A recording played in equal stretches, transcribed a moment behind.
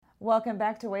Welcome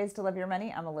back to Ways to Love Your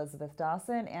Money. I'm Elizabeth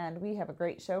Dawson, and we have a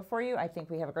great show for you. I think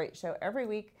we have a great show every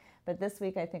week, but this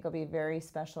week I think will be very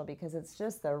special because it's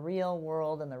just the real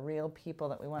world and the real people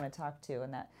that we want to talk to,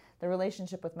 and that the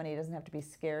relationship with money doesn't have to be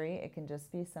scary. It can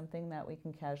just be something that we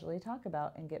can casually talk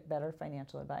about and get better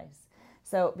financial advice.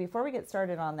 So before we get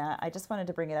started on that, I just wanted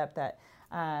to bring it up that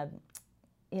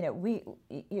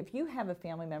if you have a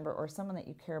family member or someone that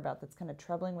you care about that's kind of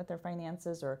troubling with their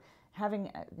finances or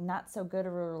having not so good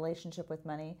of a relationship with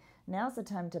money, now's the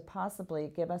time to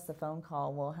possibly give us a phone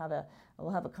call. We'll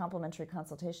have a complimentary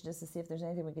consultation just to see if there's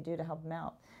anything we could do to help them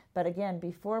out. But again,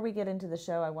 before we get into the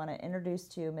show, I want to introduce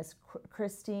to you Miss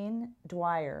Christine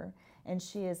Dwyer, and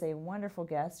she is a wonderful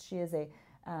guest. She is a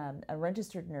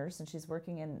registered nurse, and she's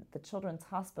working in the children's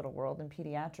hospital world in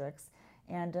pediatrics.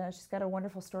 And she's got a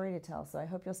wonderful story to tell, so I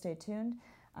hope you'll stay tuned.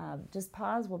 Just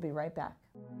pause. We'll be right back.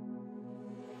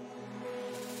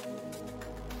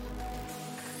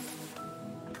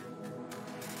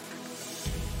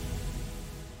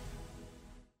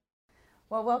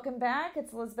 Well, welcome back.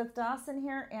 It's Elizabeth Dawson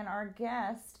here, and our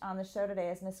guest on the show today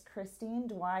is Miss Christine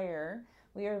Dwyer.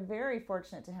 We are very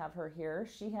fortunate to have her here.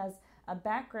 She has a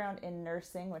background in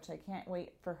nursing, which I can't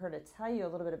wait for her to tell you a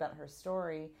little bit about her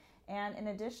story, and in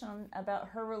addition about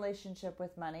her relationship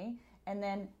with money, and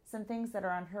then some things that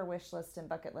are on her wish list and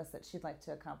bucket list that she'd like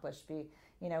to accomplish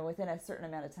within a certain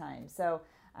amount of time. So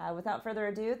without further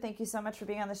ado, thank you so much for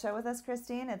being on the show with us,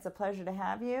 Christine. It's a pleasure to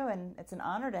have you, and it's an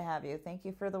honor to have you. Thank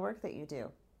you for the work that you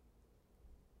do.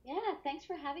 Yeah, thanks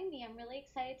for having me. I'm really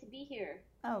excited to be here.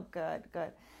 Oh, good.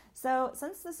 So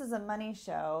since this is a money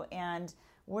show and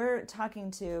we're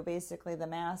talking to basically the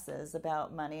masses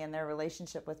about money and their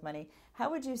relationship with money, how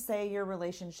would you say your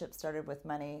relationship started with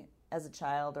money as a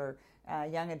child or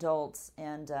young adults,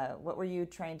 and what were you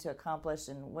trying to accomplish,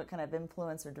 and what kind of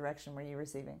influence or direction were you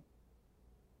receiving?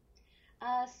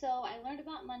 So I learned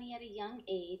about money at a young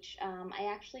age. I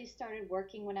actually started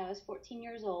working when I was 14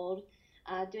 years old,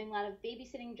 doing a lot of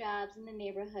babysitting jobs in the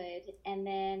neighborhood. And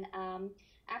then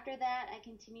after that, I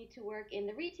continued to work in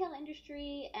the retail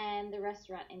industry and the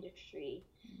restaurant industry.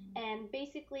 Mm-hmm. And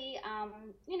basically,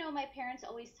 my parents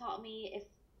always taught me if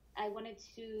I wanted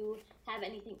to have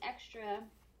anything extra,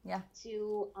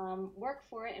 to work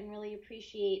for it and really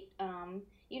appreciate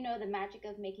the magic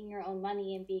of making your own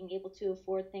money and being able to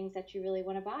afford things that you really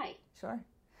want to buy. Sure.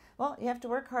 Well, you have to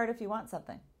work hard if you want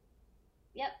something.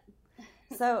 Yep.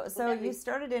 So you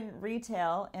started in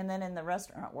retail and then in the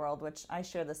restaurant world, which I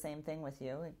share the same thing with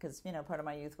you because, part of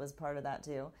my youth was part of that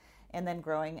too. And then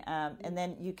growing, and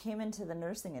then you came into the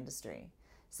nursing industry.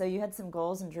 So you had some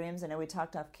goals and dreams. I know we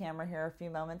talked off camera here a few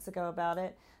moments ago about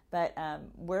it, but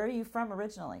where are you from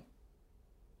originally?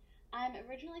 I'm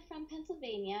originally from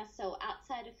Pennsylvania, so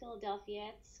outside of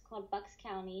Philadelphia. It's called Bucks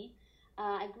County.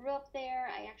 I grew up there.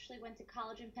 I actually went to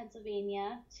college in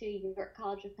Pennsylvania, to York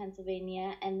College of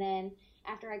Pennsylvania, and then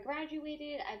after I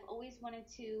graduated, I've always wanted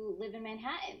to live in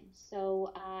Manhattan.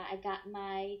 So I got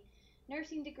my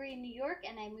nursing degree in New York,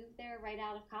 and I moved there right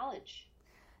out of college.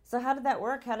 So how did that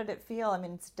work? How did it feel? I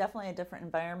mean, it's definitely a different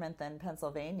environment than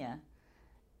Pennsylvania.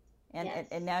 And, yes.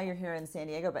 and now you're here in San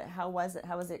Diego, but how was it?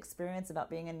 How was the experience about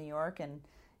being in New York and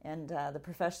the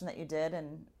profession that you did,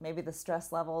 and maybe the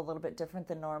stress level a little bit different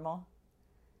than normal?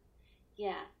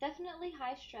 Yeah, definitely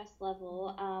high stress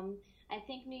level. I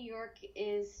think New York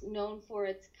is known for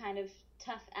its kind of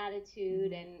tough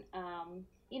attitude, and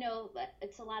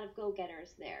it's a lot of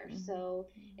go-getters there. Mm-hmm. So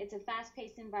it's a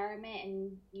fast-paced environment,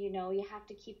 and you have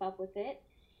to keep up with it.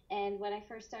 And when I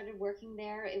first started working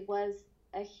there, it was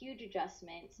a huge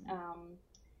adjustment.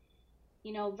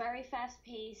 Very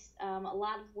fast-paced, a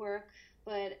lot of work,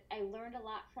 but I learned a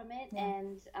lot from it,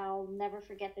 and I'll never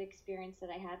forget the experience that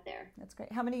I had there. That's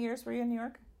great. How many years were you in New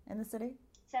York, in the city?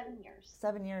 7 years.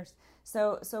 7 years.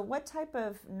 So what type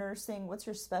of nursing, what's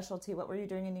your specialty? What were you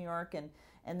doing in New York?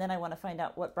 And then I want to find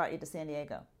out what brought you to San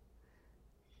Diego.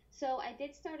 So I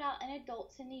did start out in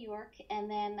adults in New York, and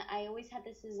then I always had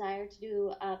this desire to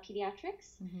do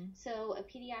pediatrics. Mm-hmm. So a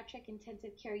pediatric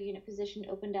intensive care unit position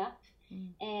opened up,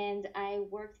 and I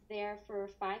worked there for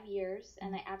 5 years,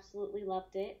 and I absolutely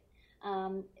loved it.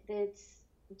 It's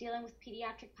dealing with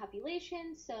pediatric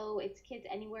population, so it's kids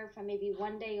anywhere from maybe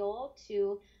 1 day old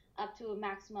to up to a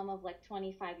maximum of like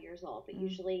 25 years old, but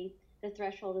usually the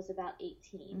threshold is about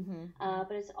 18.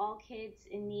 But it's all kids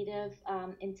in need of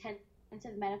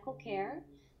intensive medical care,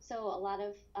 so a lot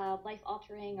of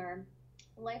life-altering or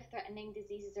life-threatening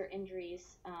diseases or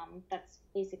injuries. That's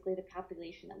basically the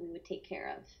population that we would take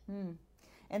care of.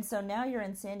 And so now you're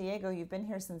in San Diego. You've been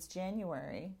here since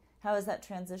January. How has that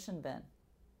transition been?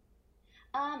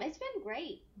 It's been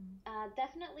great.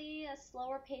 Definitely a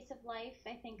slower pace of life.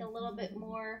 I think a little bit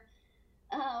more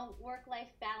work-life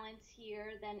balance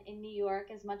here than in New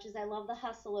York, as much as I love the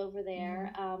hustle over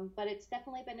there. But it's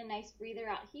definitely been a nice breather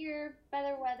out here,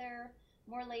 better weather,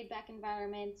 more laid-back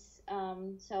environments.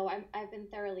 So I've been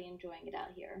thoroughly enjoying it out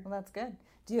here. Well, that's good.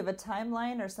 Do you have a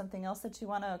timeline or something else that you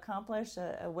want to accomplish,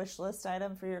 a wish list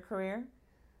item for your career?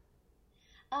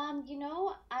 You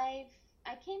know, I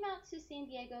came out to San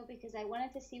Diego because I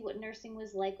wanted to see what nursing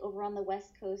was like over on the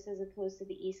West Coast as opposed to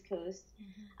the East Coast.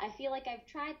 I feel like I've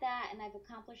tried that and I've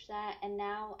accomplished that, and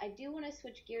now I do want to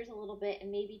switch gears a little bit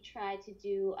and maybe try to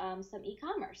do some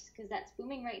e-commerce because that's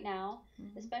booming right now,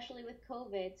 especially with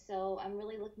COVID. So I'm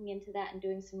really looking into that and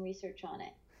doing some research on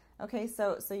it. Okay,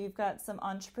 so you've got some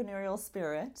entrepreneurial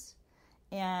spirit,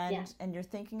 and you're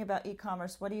thinking about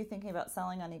e-commerce. What are you thinking about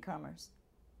selling on e-commerce?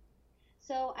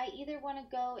 So I either want to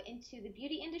go into the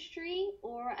beauty industry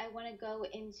or I want to go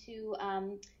into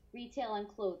retail and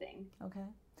clothing. Okay.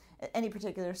 Any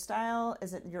particular style?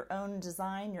 Is it your own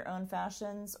design, your own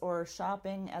fashions, or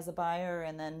shopping as a buyer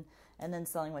and then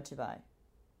selling what you buy?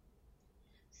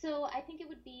 So I think it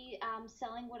would be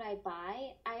selling what I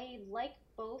buy. I like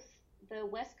both the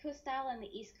West Coast style and the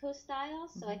East Coast style.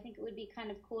 So I think it would be kind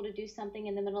of cool to do something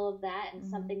in the middle of that and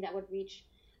something that would reach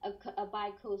a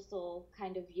bi-coastal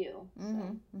kind of view.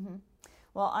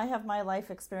 Well, I have my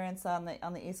life experience on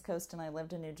the East Coast, and I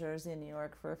lived in New Jersey and New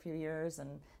York for a few years,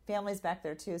 and families back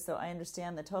there too. So I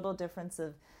understand the total difference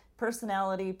of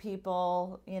personality,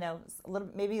 people. You know,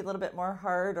 maybe a little bit more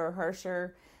hard or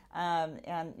harsher,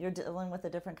 and you're dealing with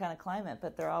a different kind of climate.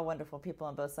 But they're all wonderful people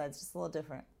on both sides, just a little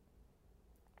different.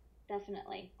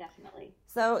 Definitely.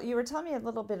 So you were telling me a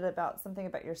little bit about something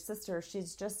about your sister.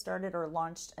 She's just started or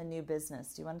launched a new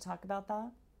business. Do you want to talk about that?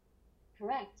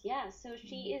 Correct. Yeah. So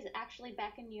she is actually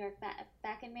back in New York,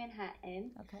 back in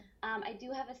Manhattan. Okay. I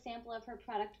do have a sample of her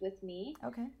product with me.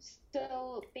 Okay.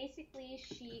 So basically,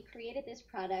 she created this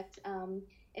product.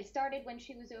 It started when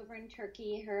she was over in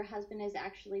Turkey. Her husband is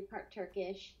actually part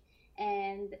Turkish,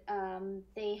 and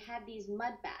they had these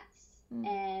mud baths.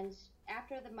 And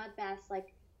after the mud baths,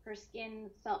 like, her skin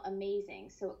felt amazing.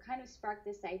 So it kind of sparked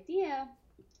this idea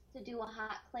to do a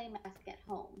hot clay mask at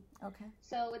home. Okay.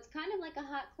 So it's kind of like a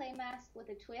hot clay mask with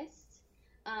a twist.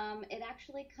 It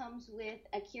actually comes with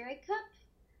a Keurig cup.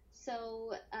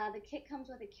 So the kit comes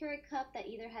with a Keurig cup that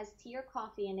either has tea or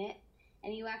coffee in it,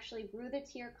 and you actually brew the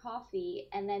tea or coffee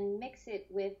and then mix it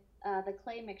with the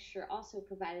clay mixture also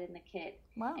provided in the kit.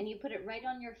 Wow. And you put it right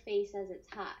on your face as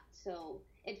it's hot. So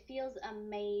it feels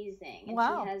amazing. And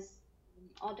wow. She has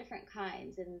all different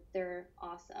kinds, and they're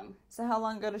awesome. So how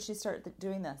long ago did she start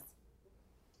doing this?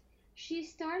 She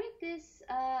started this,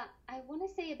 I want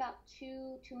to say about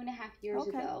 2.5 years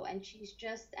ago, and she's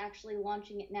just actually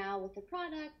launching it now with the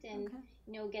product and,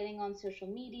 getting on social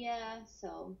media.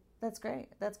 So that's great.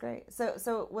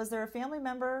 So was there a family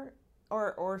member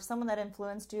or someone that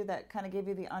influenced you that kind of gave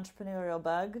you the entrepreneurial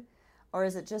bug, or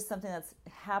is it just something that's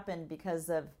happened because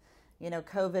of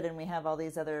COVID, and we have all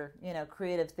these other,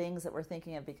 creative things that we're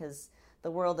thinking of because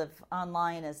the world of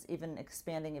online is even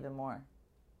expanding even more?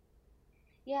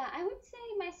 Yeah, I would say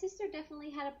my sister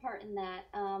definitely had a part in that.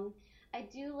 I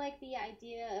do like the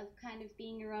idea of kind of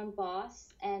being your own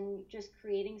boss and just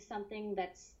creating something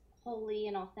that's wholly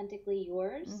and authentically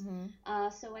yours.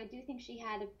 So I do think she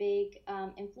had a big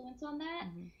influence on that.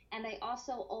 And I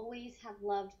also always have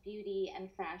loved beauty and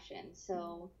fashion.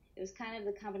 So it was kind of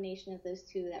the combination of those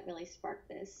two that really sparked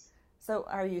this. So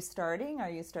are you starting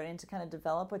to kind of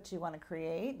develop what you want to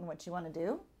create and what you want to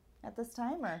do at this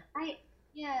time? Or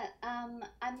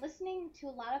I'm listening to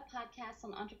a lot of podcasts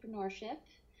on entrepreneurship.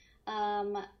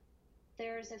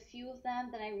 There's a few of them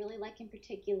that I really like in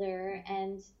particular,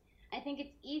 and I think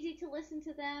it's easy to listen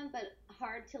to them, but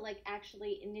hard to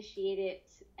actually initiate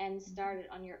it and start it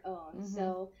on your own.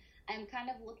 So I'm kind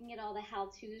of looking at all the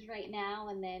how-tos right now,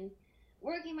 and then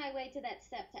working my way to that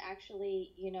step to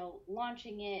actually,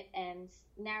 launching it and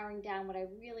narrowing down what I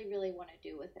really, really want to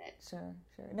do with it. Sure.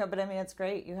 No, but I mean, it's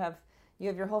great. You have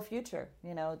your whole future.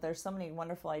 There's so many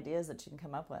wonderful ideas that you can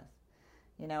come up with.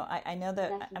 I know that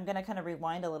Definitely. I'm going to kind of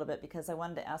rewind a little bit because I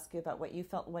wanted to ask you about what you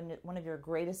felt when one of your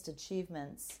greatest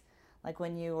achievements, like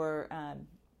when you were,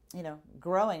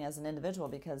 growing as an individual,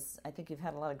 because I think you've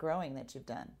had a lot of growing that you've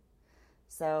done.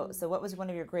 So what was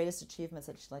one of your greatest achievements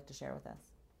that you'd like to share with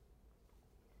us?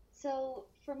 So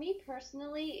for me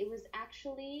personally, it was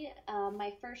actually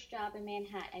my first job in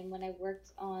Manhattan when I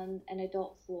worked on an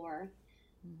adult floor.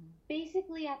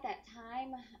 Basically, at that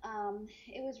time,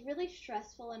 it was really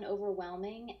stressful and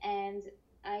overwhelming, and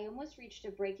I almost reached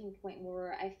a breaking point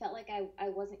where I felt like I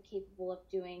wasn't capable of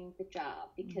doing the job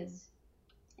because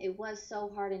It was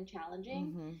so hard and challenging.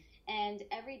 Mm-hmm. And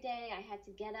every day I had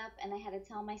to get up and I had to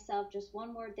tell myself just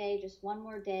one more day, just one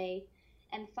more day.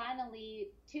 And finally,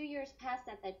 2 years passed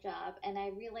at that job, and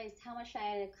I realized how much I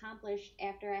had accomplished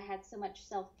after I had so much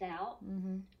self doubt.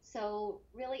 Mm-hmm. So,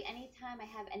 really, anytime I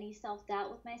have any self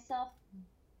doubt with myself,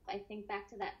 I think back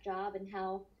to that job and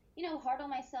how, hard on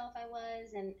myself I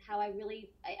was, and how I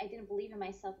didn't believe in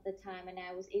myself at the time. And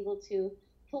I was able to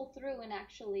pull through and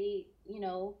actually,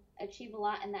 achieve a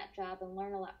lot in that job and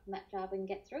learn a lot from that job and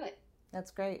get through it.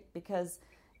 That's great, because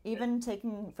even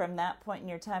taking from that point in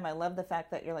your time, I love the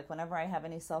fact that you're like, whenever I have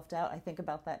any self-doubt, I think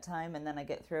about that time and then I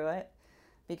get through it.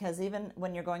 Because even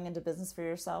when you're going into business for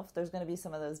yourself, there's going to be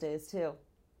some of those days too,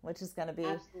 which is going to be,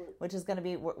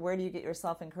 Absolutely. where do you get your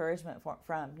self-encouragement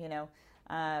from?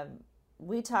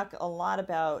 We talk a lot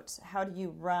about how do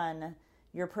you run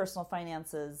your personal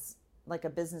finances like a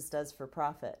business does for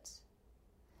profit.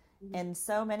 And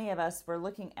so many of us, we're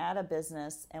looking at a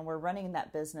business and we're running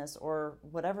that business, or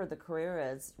whatever the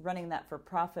career is, running that for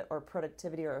profit or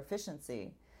productivity or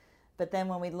efficiency. But then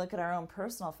when we look at our own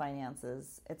personal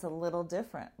finances, it's a little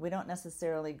different. We don't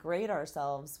necessarily grade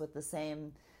ourselves with the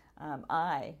same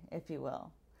eye, if you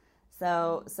will.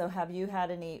 So have you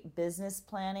had any business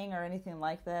planning or anything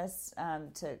like this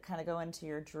to kind of go into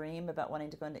your dream about wanting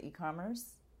to go into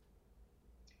e-commerce?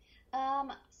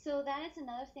 So that is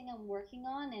another thing I'm working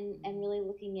on and really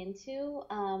looking into.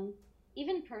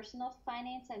 Even personal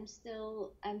finance, I'm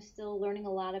still learning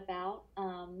a lot about.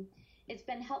 It's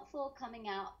been helpful coming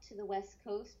out to the West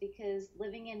Coast, because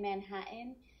living in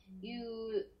Manhattan,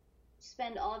 you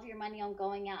spend all of your money on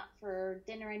going out for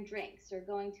dinner and drinks or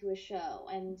going to a show.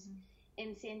 And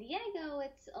in San Diego,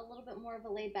 it's a little bit more of a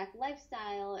laid back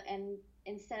lifestyle, and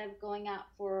instead of going out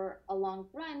for a long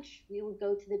brunch, we would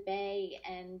go to the Bay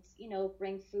and,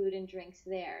 bring food and drinks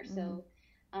there. So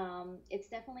it's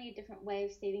definitely a different way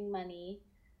of saving money.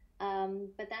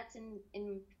 But that's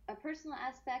in a personal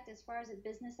aspect. As far as a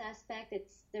business aspect,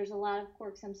 there's a lot of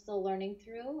quirks I'm still learning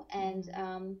through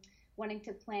and wanting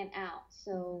to plan out.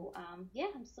 So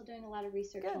I'm still doing a lot of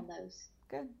research on those.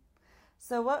 Good.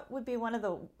 So what would be one of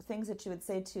the things that you would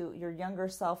say to your younger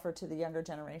self or to the younger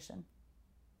generation?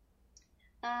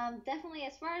 Definitely,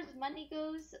 as far as money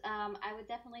goes, I would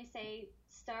definitely say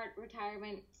start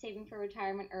saving for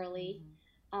retirement early.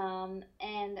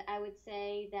 And I would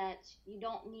say that you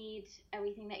don't need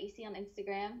everything that you see on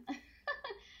Instagram.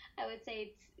 I would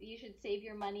say you should save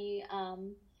your money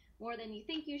more than you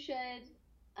think you should.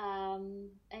 And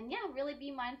really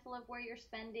be mindful of where you're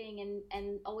spending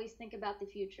and always think about the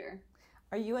future.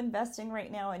 Are you investing right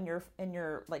now in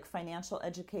your like financial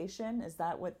education? Is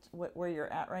that where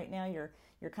you're at right now?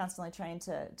 You're constantly trying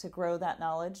to grow that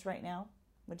knowledge right now,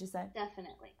 would you say?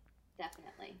 Definitely.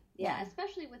 Yeah,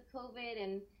 especially with COVID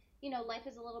and life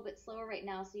is a little bit slower right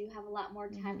now, so you have a lot more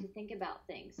time to think about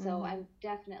things. So I'm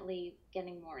definitely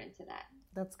getting more into that.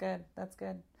 That's good.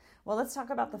 Well, let's talk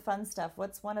about the fun stuff.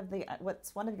 What's one of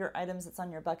your items that's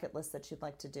on your bucket list that you'd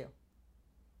like to do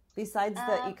besides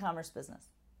the e-commerce business?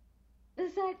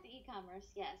 Besides the e-commerce,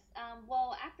 yes.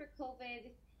 Well, after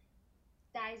COVID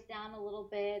dies down a little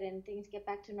bit and things get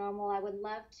back to normal, I would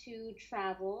love to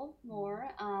travel more.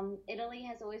 Italy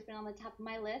has always been on the top of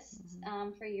my list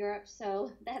for Europe,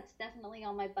 so that's definitely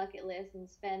on my bucket list.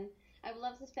 And I would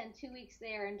love to spend 2 weeks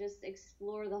there and just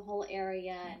explore the whole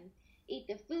area and eat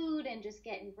the food and just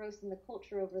get engrossed in the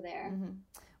culture over there.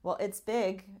 Well, it's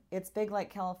big like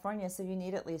California, so you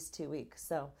need at least 2 weeks.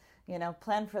 So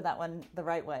plan for that one the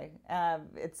right way.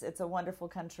 It's a wonderful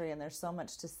country, and there's so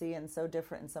much to see and so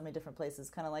different in so many different places,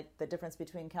 kind of like the difference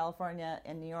between California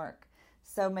and New York.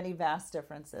 So many vast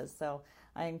differences. So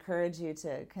I encourage you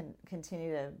to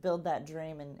continue to build that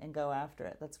dream and go after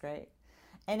it. That's great.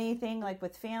 Anything like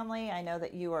with family? I know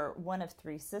that you are one of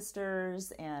 3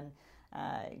 sisters, and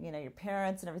your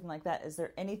parents and everything like that. Is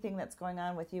there anything that's going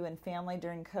on with you and family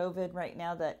during COVID right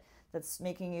now that's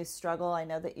making you struggle? I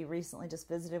know that you recently just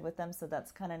visited with them, so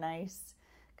that's kind of nice,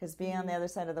 because being on the other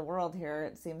side of the world here,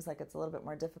 it seems like it's a little bit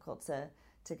more difficult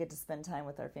to get to spend time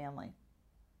with our family.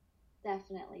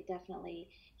 Definitely.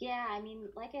 Yeah, I mean,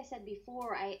 like I said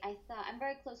before, I thought I'm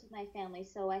very close with my family,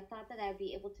 so I thought that I'd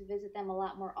be able to visit them a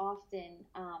lot more often,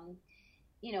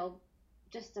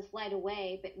 just a flight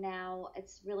away, but now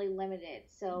it's really limited.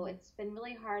 So it's been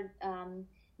really hard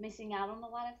missing out on a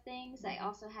lot of things. I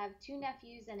also have 2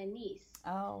 nephews and a niece.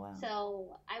 Oh, wow.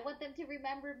 So I want them to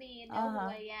remember me and know who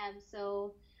I am.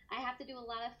 So I have to do a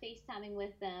lot of FaceTiming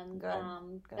with them.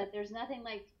 Good. But there's nothing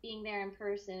like being there in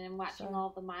person and watching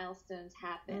all the milestones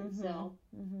happen. So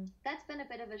that's been a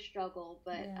bit of a struggle,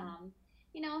 but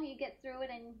you get through it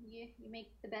and you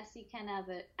make the best you can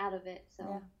out of it. So.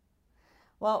 Yeah.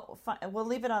 Well, we'll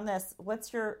leave it on this.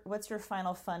 What's your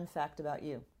final fun fact about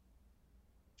you?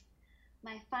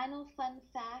 My final fun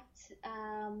fact,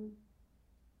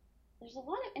 there's a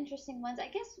lot of interesting ones. I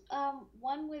guess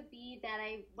one would be that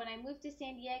when I moved to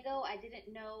San Diego, I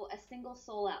didn't know a single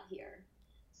soul out here.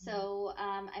 So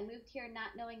I moved here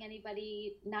not knowing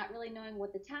anybody, not really knowing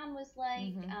what the town was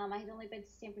like. I had only been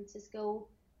to San Francisco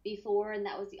before, and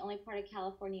that was the only part of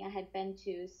California I had been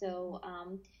to. So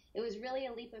it was really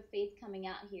a leap of faith coming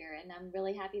out here, and I'm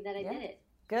really happy that I did it.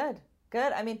 Good.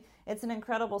 Good. I mean, it's an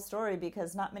incredible story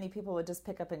because not many people would just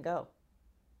pick up and go.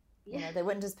 Yeah. You know, they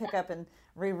wouldn't just pick up and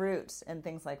reroute and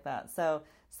things like that. So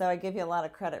I give you a lot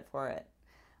of credit for it.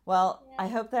 Well, I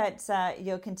hope that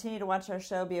you'll continue to watch our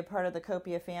show, be a part of the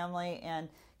Copia family, and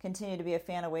continue to be a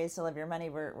fan of Ways to Love Your Money.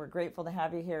 We're grateful to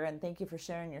have you here, and thank you for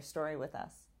sharing your story with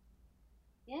us.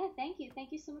 Yeah, thank you.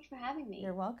 Thank you so much for having me.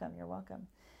 You're welcome. You're welcome.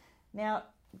 Now,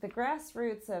 the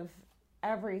grassroots of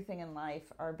everything in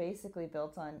life are basically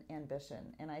built on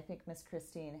ambition, and I think Miss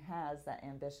Christine has that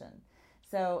ambition.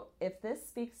 So if this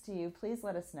speaks to you, please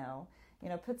let us know. You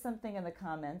know, put something in the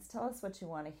comments. Tell us what you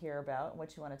want to hear about,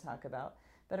 what you want to talk about.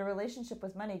 But a relationship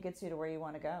with money gets you to where you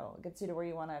want to go. It gets you to where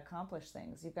you want to accomplish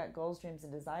things. You've got goals, dreams,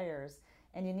 and desires,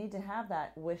 and you need to have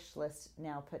that wish list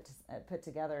now put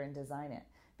together and design it,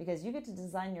 because you get to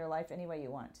design your life any way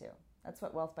you want to. That's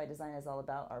what Wealth by Design is all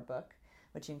about, our book,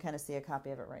 which you can kind of see a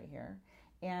copy of it right here.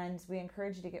 And we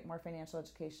encourage you to get more financial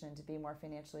education and to be more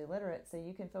financially literate so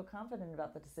you can feel confident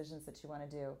about the decisions that you want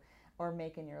to do or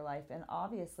make in your life. And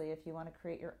obviously, if you want to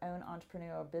create your own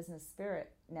entrepreneurial business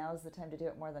spirit, now is the time to do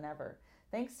it more than ever.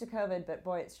 Thanks to COVID, but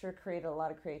boy, it sure created a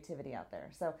lot of creativity out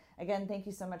there. So again, thank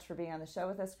you so much for being on the show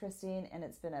with us, Christine, and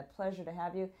it's been a pleasure to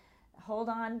have you. Hold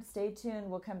on, stay tuned.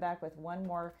 We'll come back with one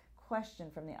more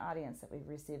question from the audience that we've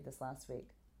received this last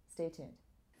week. Stay tuned.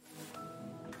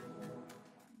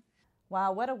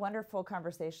 Wow, what a wonderful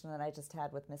conversation that I just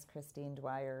had with Miss Christine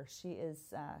Dwyer. She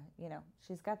is,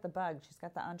 she's got the bug. She's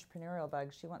got the entrepreneurial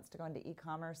bug. She wants to go into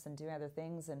e-commerce and do other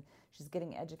things, and she's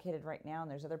getting educated right now.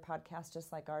 And there's other podcasts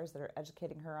just like ours that are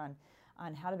educating her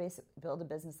on how to build a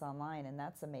business online. And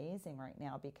that's amazing right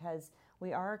now because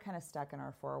we are kind of stuck in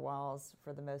our four walls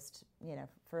for the most,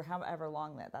 for however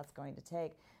long that's going to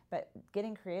take. But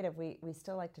getting creative, we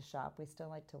still like to shop. We still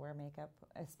like to wear makeup,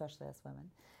 especially as women.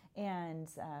 And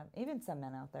even some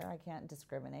men out there, I can't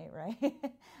discriminate, right?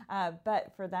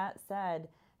 But for that said,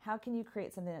 how can you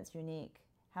create something that's unique?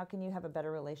 How can you have a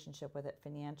better relationship with it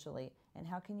financially? And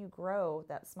how can you grow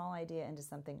that small idea into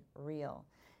something real?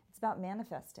 It's about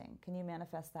manifesting. Can you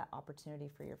manifest that opportunity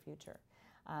for your future?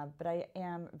 But I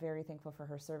am very thankful for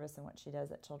her service and what she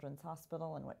does at Children's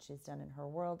Hospital and what she's done in her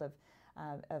world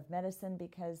of medicine,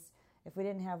 because if we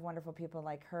didn't have wonderful people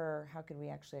like her, how could we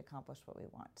actually accomplish what we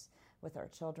want with our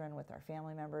children, with our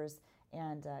family members,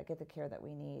 and get the care that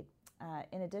we need?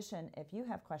 In addition, if you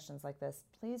have questions like this,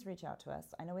 please reach out to us.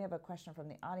 I know we have a question from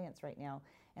the audience right now,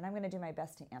 and I'm going to do my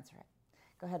best to answer it.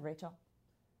 Go ahead, Rachel.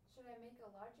 Should I make a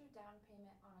larger down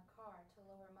payment on a car to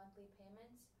lower monthly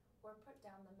payments, or put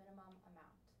down the minimum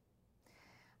amount?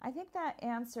 I think that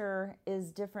answer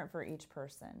is different for each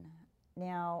person.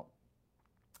 Now,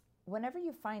 whenever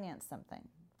you finance something,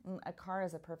 a car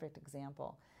is a perfect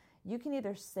example. You can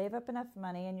either save up enough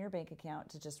money in your bank account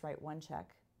to just write one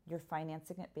check. You're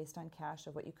financing it based on cash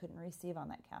of what you couldn't receive on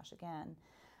that cash again.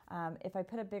 If I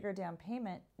put a bigger down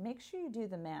payment, make sure you do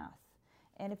the math.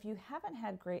 And if you haven't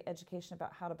had great education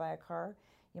about how to buy a car,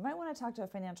 you might want to talk to a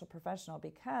financial professional,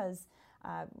 because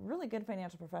really good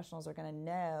financial professionals are going to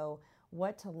know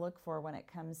what to look for when it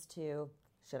comes to,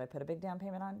 should I put a big down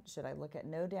payment on? Should I look at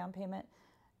no down payment?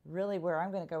 Really, where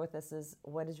I'm going to go with this is,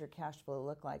 what does your cash flow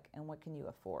look like and what can you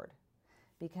afford?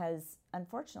 Because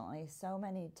unfortunately, so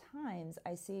many times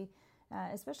I see,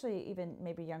 especially even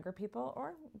maybe younger people,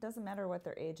 or it doesn't matter what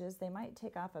their age is, they might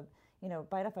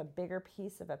bite off a bigger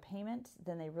piece of a payment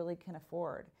than they really can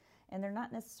afford. And they're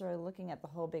not necessarily looking at the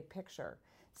whole big picture.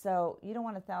 So you don't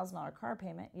want a $1,000 car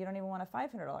payment. You don't even want a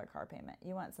 $500 car payment.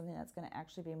 You want something that's going to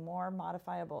actually be more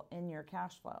modifiable in your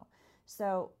cash flow.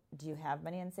 So do you have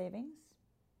money in savings?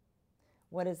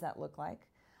 What does that look like?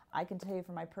 I can tell you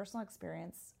from my personal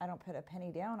experience, I don't put a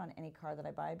penny down on any car that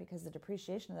I buy because the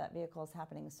depreciation of that vehicle is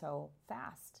happening so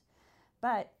fast.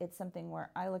 But it's something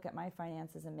where I look at my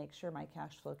finances and make sure my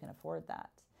cash flow can afford that.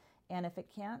 And if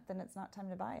it can't, then it's not time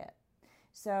to buy it.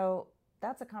 So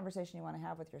that's a conversation you want to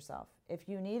have with yourself. If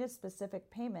you need a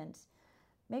specific payment,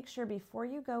 make sure before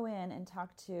you go in and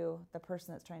talk to the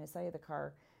person that's trying to sell you the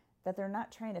car that they're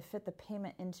not trying to fit the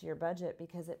payment into your budget,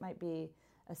 because it might be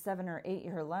a 7 or 8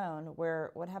 year loan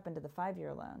where what happened to the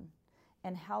 5-year loan?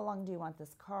 And how long do you want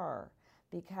this car?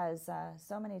 because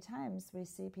so many times we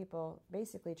see people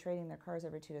basically trading their cars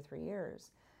every 2 to 3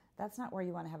 years. That's not where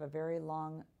you want to have a very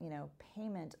long,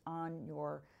 payment on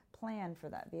your plan for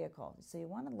that vehicle. So you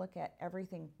want to look at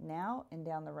everything now and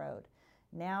down the road.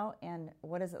 Now, and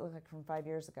what does it look like from 5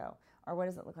 years ago? Or what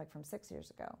does it look like from 6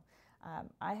 years ago?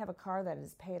 I have a car that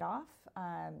is paid off,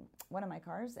 one of my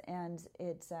cars, and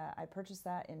I purchased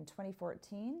that in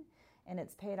 2014, and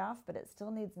it's paid off, but it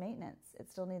still needs maintenance. It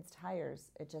still needs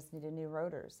tires. It just needed new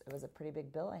rotors. It was a pretty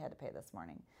big bill I had to pay this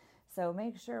morning. So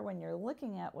make sure when you're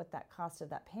looking at what that cost of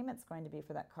that payment's going to be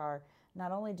for that car,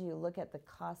 not only do you look at the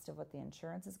cost of what the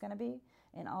insurance is going to be,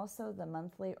 and also the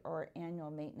monthly or annual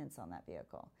maintenance on that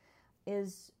vehicle.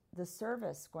 Is the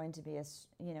service going to be as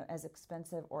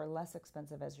expensive or less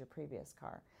expensive as your previous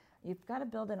car? You've got to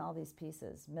build in all these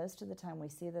pieces. Most of the time we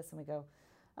see this and we go,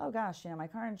 oh gosh, my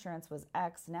car insurance was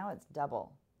X, now it's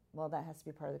double. Well, that has to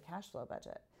be part of the cash flow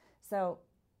budget. So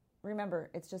remember,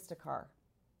 it's just a car.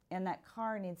 And that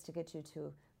car needs to get you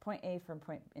to point A from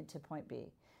point to point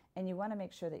B. And you want to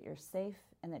make sure that you're safe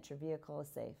and that your vehicle is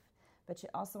safe. But you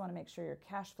also want to make sure your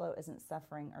cash flow isn't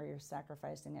suffering or you're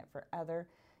sacrificing it for other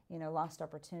lost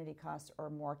opportunity costs or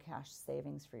more cash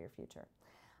savings for your future.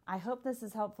 I hope this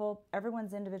is helpful.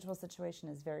 Everyone's individual situation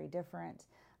is very different,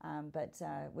 but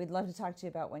we'd love to talk to you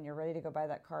about when you're ready to go buy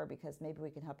that car, because maybe we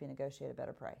can help you negotiate a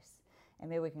better price. And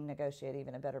maybe we can negotiate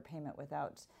even a better payment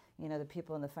without, the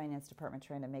people in the finance department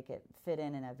trying to make it fit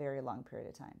in a very long period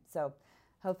of time. So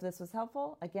hope this was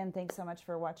helpful. Again, thanks so much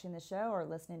for watching the show or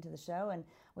listening to the show, and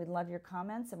we'd love your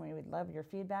comments and we would love your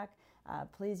feedback.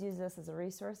 Please use this as a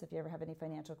resource if you ever have any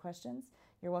financial questions.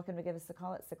 You're welcome to give us a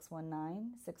call at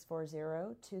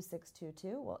 619-640-2622.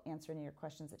 We'll answer any of your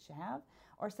questions that you have,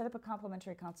 or set up a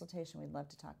complimentary consultation. We'd love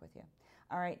to talk with you.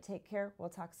 All right, take care. We'll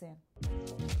talk soon.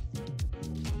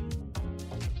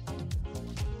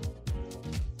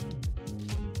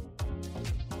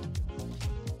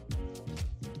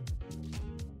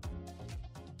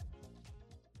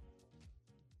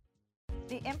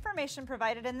 The information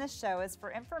provided in this show is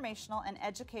for informational and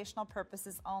educational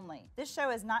purposes only. This show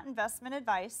is not investment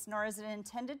advice, nor is it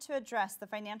intended to address the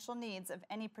financial needs of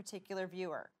any particular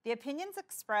viewer. The opinions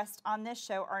expressed on this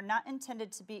show are not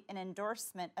intended to be an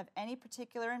endorsement of any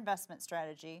particular investment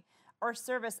strategy or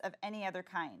service of any other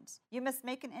kind. You must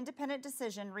make an independent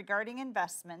decision regarding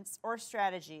investments or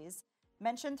strategies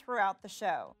mentioned throughout the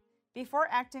show. Before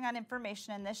acting on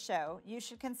information in this show, you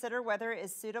should consider whether it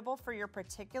is suitable for your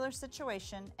particular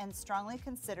situation and strongly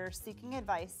consider seeking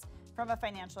advice from a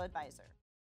financial advisor.